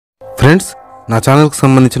Friends, నా ఛానల్కి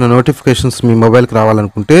సంబంధించిన నోటిఫికేషన్స్ మీ మొబైల్కి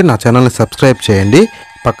రావాలనుకుంటే నా ఛానల్ని సబ్స్క్రైబ్ చేయండి.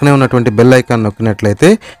 పక్కనే ఉన్నటువంటి బెల్ ఐకాన్ నొక్కినట్లయితే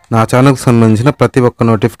నా ఛానల్కి సంబంధించిన ప్రతి ఒక్క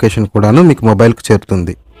నోటిఫికేషన్ కూడాను మీకు మొబైల్కి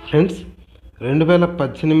చేరుతుంది. ఫ్రెండ్స్,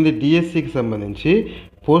 2018 డిఎస్సికి సంబంధించి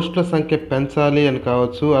పోస్టుల సంఖ్య పెంచాలి అని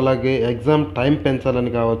కావచ్చు, అలాగే ఎగ్జామ్ టైం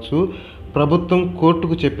పెంచాలని కావచ్చు, ప్రభుత్వం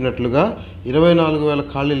కోర్టుకు చెప్పినట్లుగా 24,000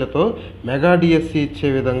 ఖాళీలతో మెగా డిఎస్సి ఇచ్చే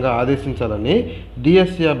విధంగా ఆదేశించాలని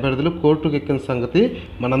డిఎస్సి అభ్యర్థులు కోర్టుకు ఎక్కిన సంగతి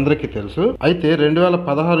మనందరికీ తెలుసు. అయితే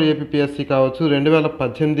 2016 ఏపీపీఎస్సి కావచ్చు,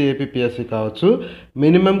 2018 ఏపీపీఎస్సి కావచ్చు,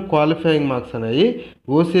 మినిమం క్వాలిఫైయింగ్ మార్క్స్ అనేవి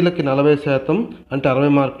ఓసీలకి 40% అంటే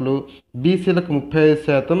 60 మార్కులు, బీసీలకు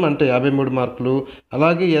 35% అంటే 53 మార్కులు,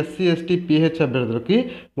 అలాగే ఎస్సీ ఎస్టీ పీహెచ్ అభ్యర్థులకి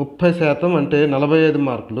 30% అంటే 45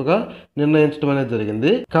 మార్కులుగా నిర్ణయించడం అనేది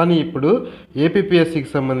జరిగింది. కానీ ఇప్పుడు ఏపీపీఎస్సికి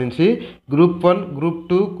సంబంధించి గ్రూప్ 1, గ్రూప్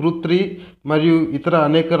 2, గ్రూప్ 3 మరియు ఇతర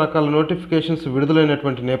అనేక రకాల నోటిఫికేషన్స్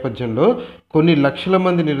విడుదలైనటువంటి నేపథ్యంలో కొన్ని లక్షల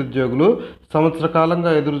మంది నిరుద్యోగులు సంవత్సర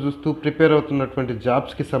కాలంగా ఎదురు చూస్తూ ప్రిపేర్ అవుతున్నటువంటి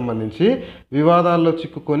జాబ్స్కి సంబంధించి వివాదాల్లో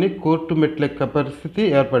చిక్కుకొని కోర్టు మెట్లెక్క పరిస్థితి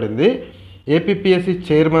ఏర్పడింది. ఏపీపీఎస్సి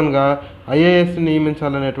చైర్మన్గా ఐఏఎస్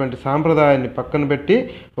నియమించాలనేటువంటి సాంప్రదాయాన్ని పక్కన పెట్టి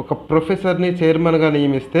ఒక ప్రొఫెసర్ని చైర్మన్గా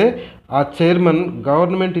నియమిస్తే ఆ చైర్మన్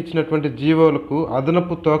గవర్నమెంట్ ఇచ్చినటువంటి జీవోలకు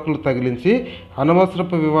అదనపు తోకలు తగిలించి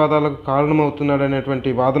అనవసరపు వివాదాలకు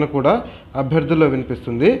కారణమవుతున్నాడనేటువంటి వాదన కూడా అభ్యర్థుల్లో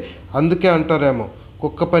వినిపిస్తుంది. అందుకే అంటారేమో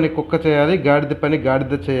కుక్క పని కుక్క చేయాలి, గాడిద పని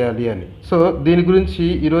గాడిద చేయాలి అని. సో దీని గురించి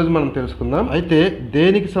ఈరోజు మనం తెలుసుకుందాం. అయితే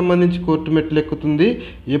దేనికి సంబంధించి కోర్టు మెట్లు ఎక్కుతుంది,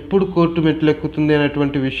 ఎప్పుడు కోర్టు మెట్లు ఎక్కుతుంది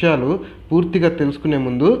అనేటువంటి విషయాలు పూర్తిగా తెలుసుకునే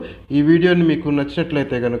ముందు ఈ వీడియోని మీకు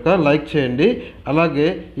నచ్చినట్లయితే కనుక లైక్ చేయండి. అలాగే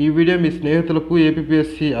ఈ వీడియో మీ స్నేహితులకు,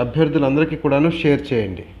 ఏపీపీఎస్సి అభ్యర్థులందరికీ కూడాను షేర్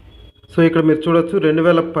చేయండి. సో ఇక్కడ మీరు చూడొచ్చు,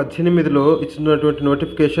 2018లో ఇచ్చినటువంటి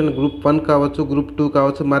నోటిఫికేషన్ గ్రూప్ 1 కావచ్చు, గ్రూప్ 2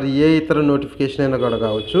 కావచ్చు, మరి ఏ ఇతర నోటిఫికేషన్ అయినా కూడా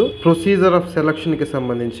కావచ్చు, ప్రొసీజర్ ఆఫ్ సెలక్షన్కి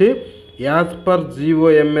సంబంధించి యాజ్ పర్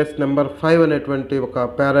GOMS నెంబర్ 5 అనేటువంటి ఒక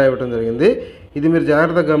పారా ఇవ్వడం జరిగింది. ఇది మీరు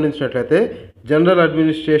జాగ్రత్తగా గమనించినట్లయితే general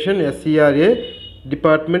administration SCRA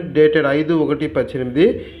department dated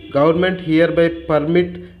 5/1/18 government here by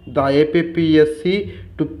permit the APPSC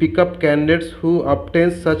to pick up candidates who obtain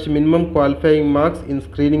such minimum qualifying marks in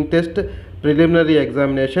screening test preliminary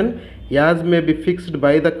examination as may be fixed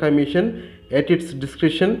by the commission at its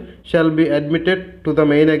discretion shall be admitted to the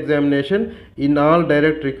main examination in all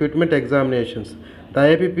direct recruitment examinations. The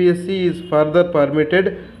APPSC is further permitted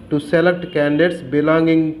to select candidates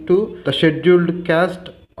belonging to the scheduled caste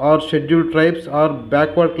or scheduled tribes or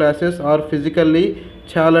backward classes or physically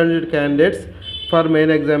challenged candidates for main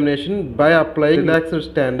examination by applying relaxed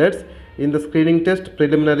standards in the screening test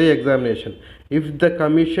preliminary examination. If the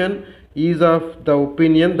commission is of the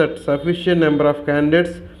opinion that sufficient number of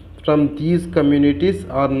candidates from these communities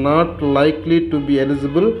are not likely to be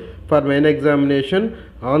eligible for main examination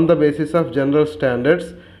on the basis of general standards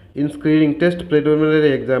in screening test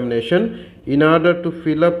preliminary examination in order to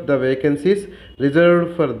fill up the vacancies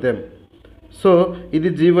reserved for them. So ఇది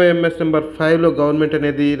GOMS number 5లో government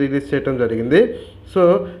అనేది release చేయడం జరిగింది. So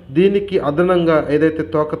దీనికి అదనంగా ఏదైతే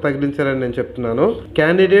తోక తగిలించారని నేను చెప్తున్నానో,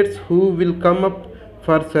 candidates who will come up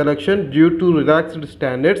for selection due to relaxed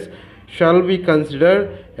standards shall be considered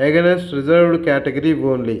against reserved category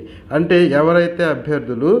only. అంటే ఎవరైతే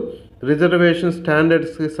అభ్యర్థులు రిజర్వేషన్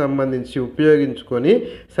స్టాండర్డ్స్కి సంబంధించి ఉపయోగించుకొని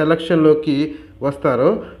సెలక్షన్లోకి వస్తారో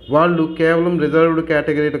వాళ్ళు కేవలం రిజర్వ్డ్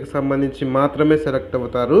కేటగిరీలకు సంబంధించి మాత్రమే సెలెక్ట్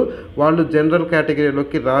అవుతారు, వాళ్ళు జనరల్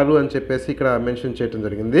కేటగిరీలోకి రారు అని చెప్పేసి ఇక్కడ మెన్షన్ చేయడం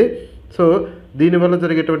జరిగింది. సో దీనివల్ల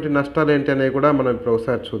జరిగేటువంటి నష్టాలు ఏంటి అనేవి కూడా మనం ఇప్పుడు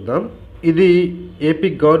ఒకసారి చూద్దాం. ఇది ఏపీ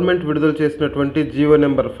గవర్నమెంట్ విడుదల చేసినటువంటి జీవో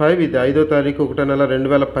నెంబర్ 5. ఇది 5వ తారీఖు 1వ నెల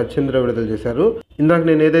 2018లో విడుదల చేశారు. ఇందాక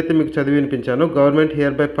నేను ఏదైతే మీకు చదివి వినిపించానో government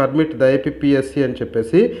here by permit the APPSC అని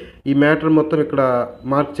చెప్పేసి ఈ మ్యాటర్ మొత్తం ఇక్కడ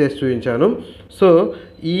మార్క్ చేసి చూపించాను. సో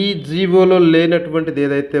ఈ జీవోలో లేనటువంటిది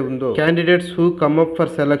ఏదైతే ఉందో, candidates who come up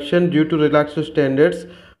for selection due to relaxed standards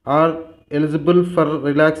are eligible for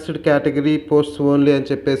relaxed category posts only అని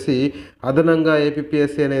చెప్పేసి అదనంగా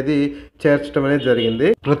ఏపీపీఎస్సి అనేది చేర్చడం అనేది జరిగింది.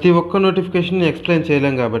 ప్రతి ఒక్క నోటిఫికేషన్ ఎక్స్ప్లెయిన్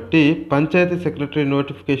చేయలేం కాబట్టి పంచాయతీ సెక్రటరీ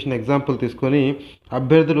నోటిఫికేషన్ ఎగ్జాంపుల్ తీసుకొని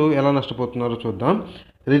అభ్యర్థులు ఎలా నష్టపోతున్నారో చూద్దాం.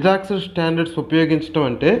 రిలాక్స్డ్ స్టాండర్డ్స్ ఉపయోగించడం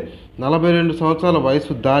అంటే 42 సంవత్సరాల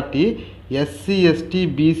వయసు దాటి ఎస్సీ ఎస్టీ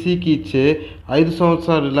బీసీకి ఇచ్చే 5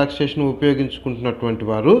 సంవత్సరాల రిలాక్సేషన్ ఉపయోగించుకుంటున్నటువంటి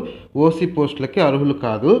వారు ఓసీ పోస్టులకి అర్హులు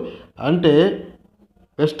కాదు. అంటే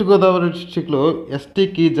వెస్ట్ గోదావరి డిస్టిక్లో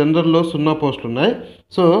ఎస్టీకి జనరల్లో 0 పోస్టులు ఉన్నాయి.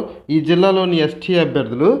 సో ఈ జిల్లాలోని ఎస్టీ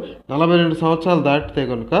అభ్యర్థులు 42 సంవత్సరాలు దాటితే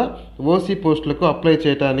కనుక ఓసీ పోస్టులకు అప్లై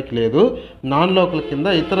చేయడానికి లేదు, నాన్ లోకల్ కింద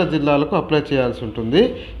ఇతర జిల్లాలకు అప్లై చేయాల్సి ఉంటుంది.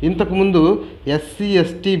 ఇంతకుముందు ఎస్సీ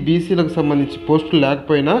ఎస్టీ బీసీలకు సంబంధించి పోస్టులు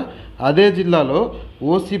లేకపోయినా అదే జిల్లాలో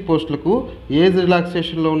ఓసీ పోస్టులకు ఏజ్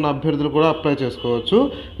రిలాక్సేషన్లో ఉన్న అభ్యర్థులు కూడా అప్లై చేసుకోవచ్చు.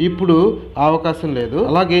 ఇప్పుడు ఆ అవకాశం లేదు.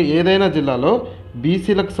 అలాగే ఏదైనా జిల్లాలో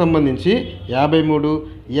బీసీలకు సంబంధించి 53,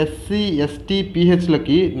 ఎస్సీ ఎస్టీ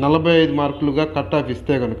పీహెచ్లకి 45 మార్కులుగా కట్ ఆఫ్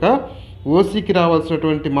ఇస్తే కనుక ఓసీకి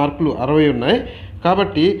రావాల్సినటువంటి మార్కులు 60 ఉన్నాయి.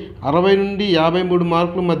 కాబట్టి 60 నుండి 53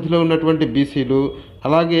 మార్కుల మధ్యలో ఉన్నటువంటి బీసీలు,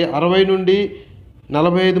 అలాగే 60 నుండి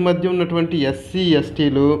 45 మధ్య ఉన్నటువంటి ఎస్సీ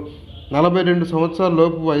ఎస్టీలు, 42 సంవత్సరాల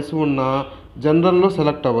లోపు వయసు ఉన్న జనరల్లో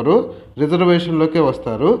సెలెక్ట్ అవ్వరు, రిజర్వేషన్లోకే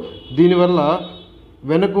వస్తారు. దీనివల్ల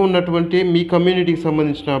వెనుక ఉన్నటువంటి మీ కమ్యూనిటీకి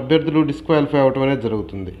సంబంధించిన అభ్యర్థులు డిస్క్వాలిఫై అవ్వడం అనేది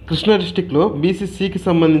జరుగుతుంది. కృష్ణా డిస్టిక్లో బీసీసీకి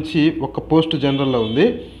సంబంధించి ఒక పోస్ట్ జనరల్లో ఉంది.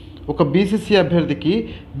 ఒక బీసీసీ అభ్యర్థికి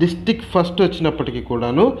డిస్టిక్ ఫస్ట్ వచ్చినప్పటికీ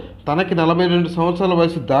కూడాను తనకి 42 సంవత్సరాల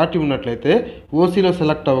వయసు దాటి ఉన్నట్లయితే ఓసీలో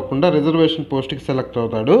సెలెక్ట్ అవ్వకుండా రిజర్వేషన్ పోస్ట్కి సెలెక్ట్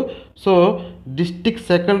అవుతాడు. సో డిస్టిక్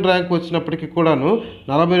సెకండ్ ర్యాంక్ వచ్చినప్పటికీ కూడాను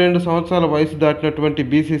 42 సంవత్సరాల వయసు దాటినటువంటి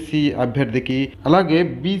బీసీసీ అభ్యర్థికి, అలాగే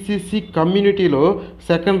బీసీసీ కమ్యూనిటీలో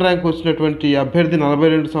సెకండ్ ర్యాంక్ వచ్చినటువంటి అభ్యర్థి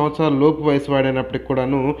 42 సంవత్సరాల లోపు వయసు వాడైనప్పటికి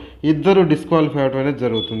కూడాను ఇద్దరు డిస్క్వాలిఫై అవ్వడం అనేది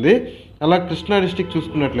జరుగుతుంది. అలా కృష్ణా డిస్టిక్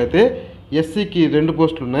చూసుకున్నట్లయితే ఎస్సీకి 2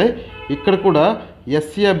 పోస్టులు ఉన్నాయి. ఇక్కడ కూడా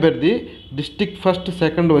ఎస్సీ అభ్యర్థి డిస్టిక్ ఫస్ట్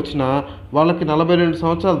సెకండ్ వచ్చిన వాళ్ళకి 42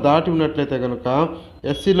 సంవత్సరాలు దాటి ఉన్నట్లయితే కనుక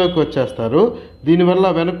ఎస్సీలోకి వచ్చేస్తారు.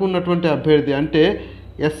 దీనివల్ల వెనక ఉన్నటువంటి అభ్యర్థి అంటే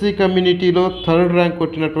ఎస్సీ కమ్యూనిటీలో థర్డ్ ర్యాంక్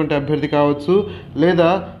కొట్టినటువంటి అభ్యర్థి కావచ్చు, లేదా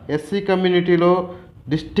ఎస్సీ కమ్యూనిటీలో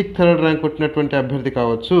డిస్టిక్ థర్డ్ ర్యాంక్ కొట్టినటువంటి అభ్యర్థి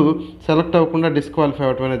కావచ్చు, సెలెక్ట్ అవ్వకుండా డిస్క్వాలిఫై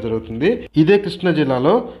అవ్వడం అనేది జరుగుతుంది. ఇదే కృష్ణా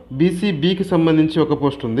జిల్లాలో బీసీబీకి సంబంధించి ఒక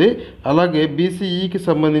పోస్ట్ ఉంది, అలాగే బీసీఈకి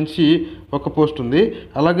సంబంధించి ఒక పోస్ట్ ఉంది,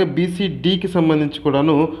 అలాగే బీసీడీకి సంబంధించి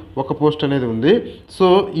కూడాను ఒక పోస్ట్ అనేది ఉంది. సో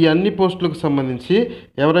ఈ అన్ని పోస్టులకు సంబంధించి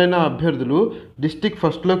ఎవరైనా అభ్యర్థులు డిస్టిక్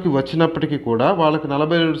ఫస్ట్లోకి వచ్చినప్పటికీ కూడా వాళ్ళకి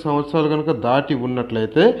 42 సంవత్సరాలు కనుక దాటి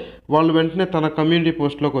ఉన్నట్లయితే వాళ్ళు వెంటనే తన కమ్యూనిటీ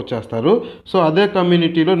పోస్ట్లోకి వచ్చేస్తారు. సో అదే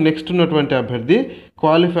కమ్యూనిటీలో నెక్స్ట్ ఉన్నటువంటి అభ్యర్థి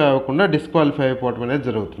క్వాలిఫై అవ్వకుండా డిస్క్వాలిఫై అయిపోవడం అనేది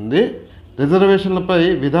జరుగుతుంది. రిజర్వేషన్లపై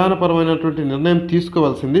విధానపరమైనటువంటి నిర్ణయం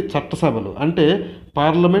తీసుకోవాల్సింది చట్టసభలు, అంటే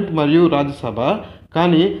పార్లమెంట్ మరియు రాజ్యసభ.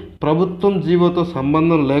 కానీ ప్రభుత్వం జీవోతో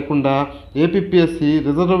సంబంధం లేకుండా ఏపీఎస్సీ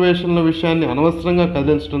రిజర్వేషన్ల విషయాన్ని అనవసరంగా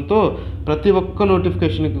కదిలించడంతో ప్రతి ఒక్క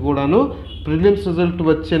నోటిఫికేషన్కి కూడాను ప్రిలిమ్స్ రిజల్ట్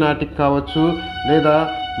వచ్చే నాటికి కావచ్చు, లేదా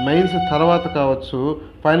మెయిన్స్ తర్వాత కావచ్చు,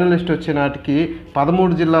 ఫైనల్ లిస్ట్ వచ్చే నాటికి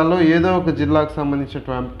 13 జిల్లాల్లో ఏదో ఒక జిల్లాకు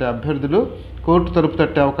సంబంధించినటువంటి అభ్యర్థులు కోర్టు తలుపు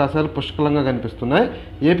తట్టే అవకాశాలు పుష్కలంగా కనిపిస్తున్నాయి.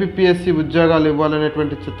 ఏపీఎస్సీ ఉద్యోగాలు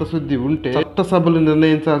ఇవ్వాలనేటువంటి చిత్తశుద్ధి ఉంటే చట్టసభలు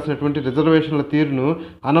నిర్ణయించాల్సినటువంటి రిజర్వేషన్ల తీరును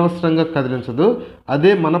అనవసరంగా కదిలించదు.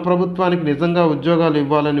 అదే మన ప్రభుత్వానికి నిజంగా ఉద్యోగాలు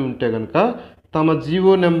ఇవ్వాలని ఉంటే కనుక తమ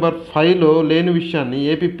జీవో నెంబర్ 5లో లేని విషయాన్ని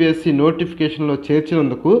ఏపీఎస్సీ నోటిఫికేషన్లో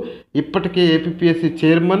చేర్చినందుకు ఇప్పటికే ఏపీఎస్సీ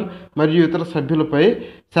చైర్మన్ మరియు ఇతర సభ్యులపై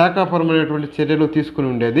శాఖాపరమైనటువంటి చర్యలు తీసుకుని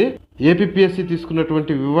ఉండేది. ఏపీఎస్సీ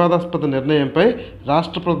తీసుకున్నటువంటి వివాదాస్పద నిర్ణయంపై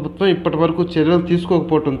రాష్ట్ర ప్రభుత్వం ఇప్పటి వరకు చర్యలు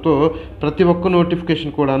తీసుకోకపోవడంతో ప్రతి ఒక్క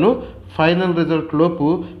నోటిఫికేషన్ కూడాను ఫైనల్ రిజల్ట్ లోపు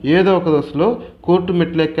ఏదో ఒక దశలో కోర్టు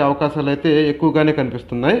మెట్లెక్కే అవకాశాలు అయితే ఎక్కువగానే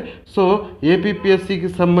కనిపిస్తున్నాయి. సో ఏపీఎస్సీకి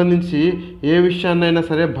సంబంధించి ఏ విషయాన్నైనా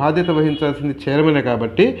సరే బాధ్యత వహించాల్సింది చైర్మనే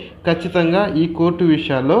కాబట్టి ఖచ్చితంగా ఈ కోర్టు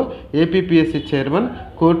విషయాల్లో ఏపీఎస్సీ చైర్మన్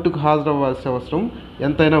కోర్టుకు హాజరవ్వాల్సిన అవసరం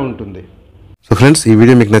ఎంతైనా ఉంటుంది. సో ఫ్రెండ్స్, ఈ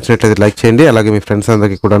వీడియో మీకు నచ్చినట్లయితే లైక్ చేయండి, అలాగే మీ ఫ్రెండ్స్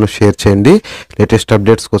అందరికీ కూడా షేర్ చేయండి. లేటెస్ట్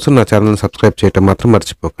అప్డేట్స్ కోసం నా ఛానల్ని సబ్స్క్రైబ్ చేయడం మాత్రం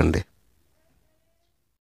మర్చిపోకండి.